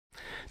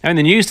Now, in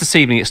the news this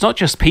evening, it's not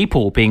just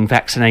people being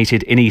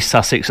vaccinated in East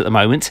Sussex at the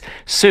moment.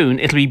 Soon,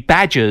 it'll be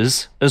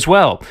badgers as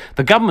well.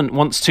 The government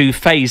wants to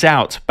phase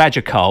out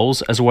badger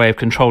culls as a way of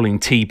controlling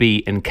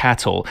TB in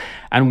cattle.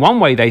 And one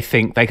way they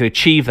think they could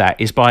achieve that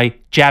is by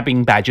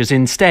jabbing badgers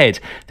instead.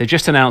 They've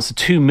just announced a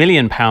 £2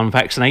 million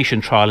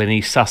vaccination trial in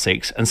East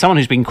Sussex. And someone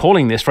who's been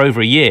calling this for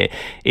over a year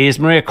is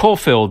Maria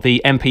Caulfield,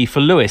 the MP for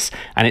Lewis.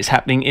 And it's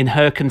happening in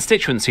her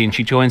constituency. And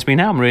she joins me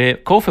now. Maria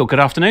Caulfield, good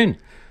afternoon.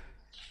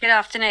 Good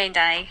afternoon,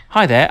 Danny.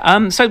 Hi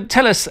there. So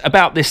tell us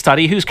about this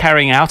study, who's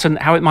carrying out and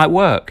how it might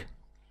work.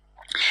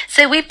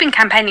 So we've been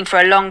campaigning for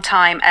a long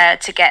time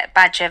to get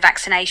badger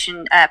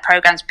vaccination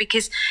programmes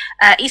because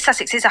East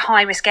Sussex is a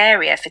high-risk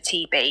area for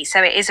TB,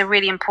 so it is a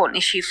really important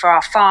issue for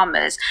our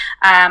farmers.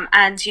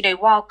 And, you know,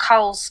 while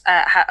culls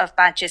of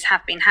badgers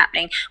have been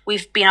happening,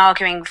 we've been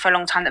arguing for a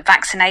long time that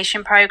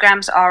vaccination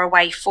programmes are a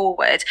way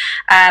forward.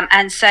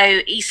 And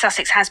so East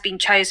Sussex has been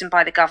chosen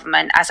by the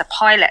government as a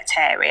pilot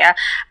area,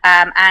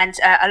 and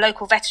a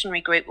local veterinary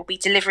group will be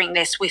delivering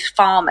this with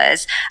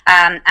farmers,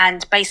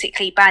 and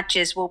basically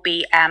badgers will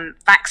be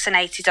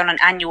vaccinated on an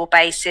annual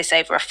basis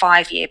over a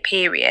 5-year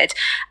period.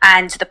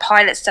 And the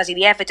pilot study,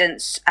 the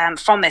evidence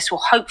from this will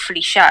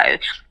hopefully show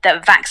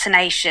that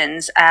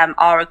vaccinations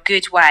are a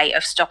good way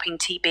of stopping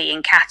TB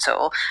in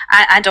cattle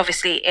and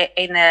obviously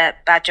in the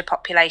badger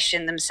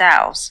population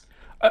themselves.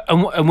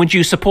 And would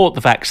you support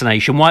the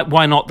vaccination?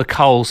 Why not the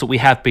culls that we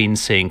have been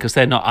seeing? Because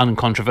they're not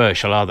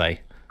uncontroversial, are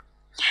they?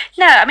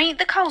 No, I mean,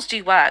 the culls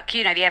do work.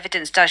 You know, the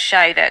evidence does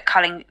show that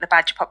culling the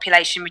badger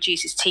population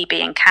reduces TB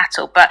in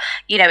cattle, but,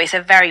 you know, it's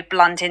a very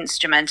blunt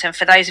instrument. And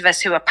for those of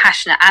us who are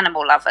passionate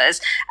animal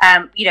lovers,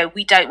 you know,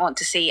 we don't want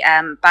to see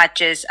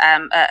badgers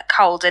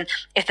culled. And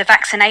if the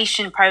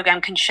vaccination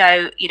programme can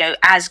show, you know,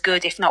 as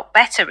good, if not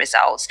better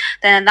results,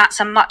 then that's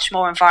a much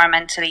more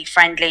environmentally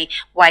friendly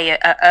way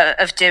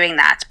of doing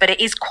that. But it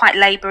is quite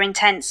labour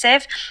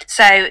intensive.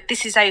 So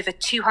this is over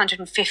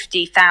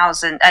 250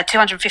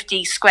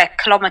 square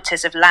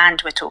kilometres of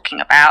land we're talking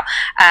about,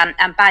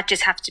 and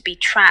badgers have to be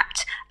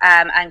trapped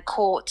and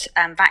caught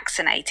and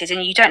vaccinated,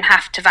 and you don't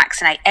have to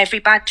vaccinate every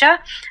badger.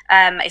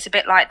 It's a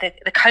bit like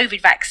the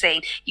COVID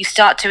vaccine. You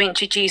start to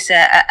introduce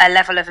a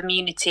level of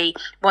immunity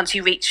once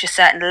you reach a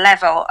certain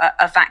level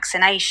of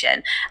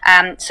vaccination.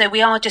 So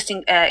we are just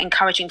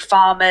encouraging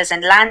farmers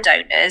and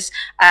landowners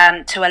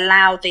to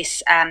allow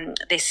this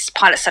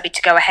pilot study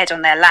to go ahead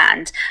on their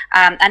land,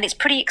 and it's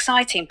pretty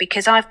exciting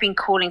because I've been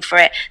calling for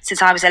it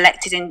since I was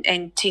elected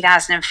in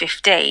 2015.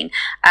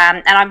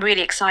 And I'm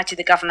really excited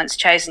the government's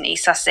chosen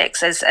East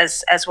Sussex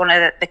as one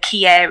of the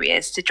key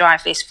areas to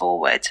drive this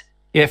forward.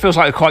 Yeah, it feels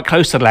like we're quite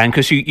close to the land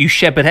because you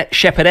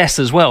shepherdess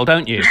as well,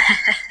 don't you?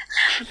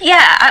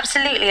 Yeah,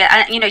 absolutely.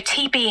 You know,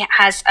 TB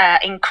has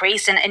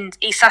increased, and in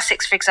East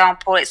Sussex, for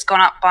example, it's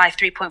gone up by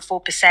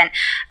 3.4%.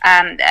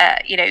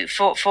 You know,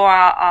 for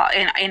our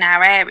in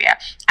our area,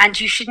 and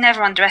you should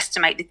never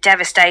underestimate the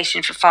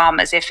devastation for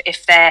farmers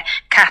if their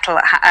cattle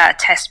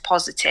test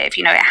positive.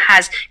 You know, it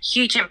has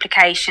huge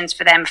implications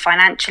for them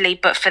financially,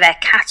 but for their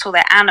cattle,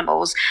 their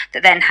animals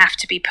that then have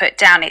to be put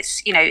down.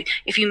 It's, you know,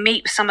 if you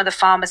meet some of the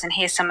farmers and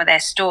hear some of their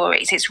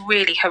stories, it's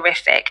really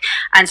horrific.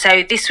 And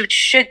so this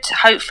should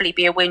hopefully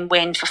be a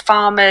win-win for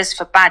farmers,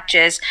 for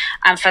badgers,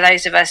 and for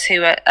those of us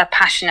who are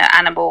passionate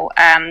animal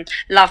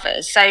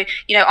lovers. So,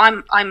 you know,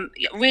 I'm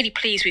really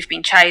pleased we've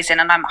been chosen,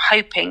 and I'm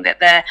hoping that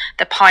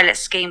the pilot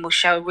scheme will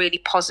show a really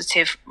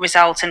positive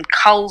result, and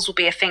culls will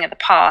be a thing of the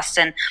past,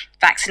 and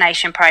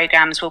vaccination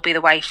programs will be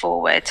the way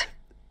forward.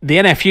 The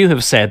NFU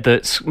have said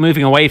that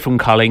moving away from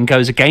culling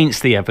goes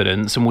against the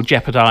evidence and will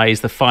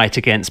jeopardise the fight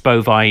against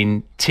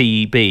bovine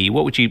TB.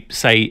 What would you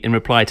say in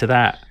reply to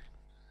that?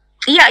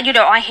 Yeah, you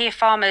know, I hear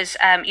farmers,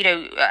 you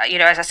know,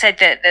 as I said,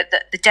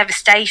 the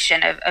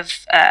devastation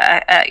of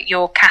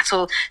your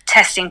cattle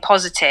testing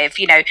positive,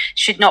 you know,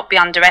 should not be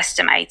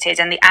underestimated,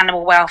 and the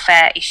animal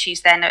welfare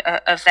issues then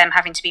of them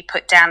having to be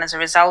put down as a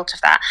result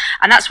of that.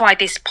 And that's why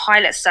this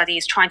pilot study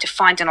is trying to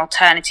find an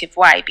alternative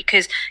way,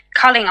 because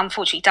culling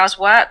unfortunately does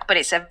work, but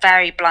it's a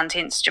very blunt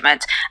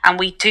instrument, and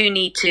we do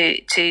need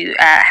to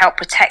help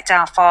protect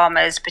our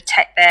farmers,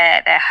 protect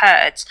their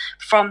herds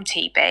from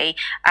TB,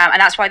 and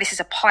that's why this is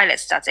a pilot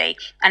study.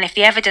 And if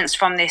the evidence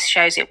from this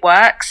shows it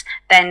works,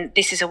 then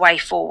this is a way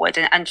forward,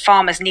 and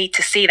farmers need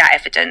to see that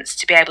evidence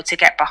to be able to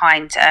get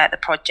behind the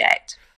project.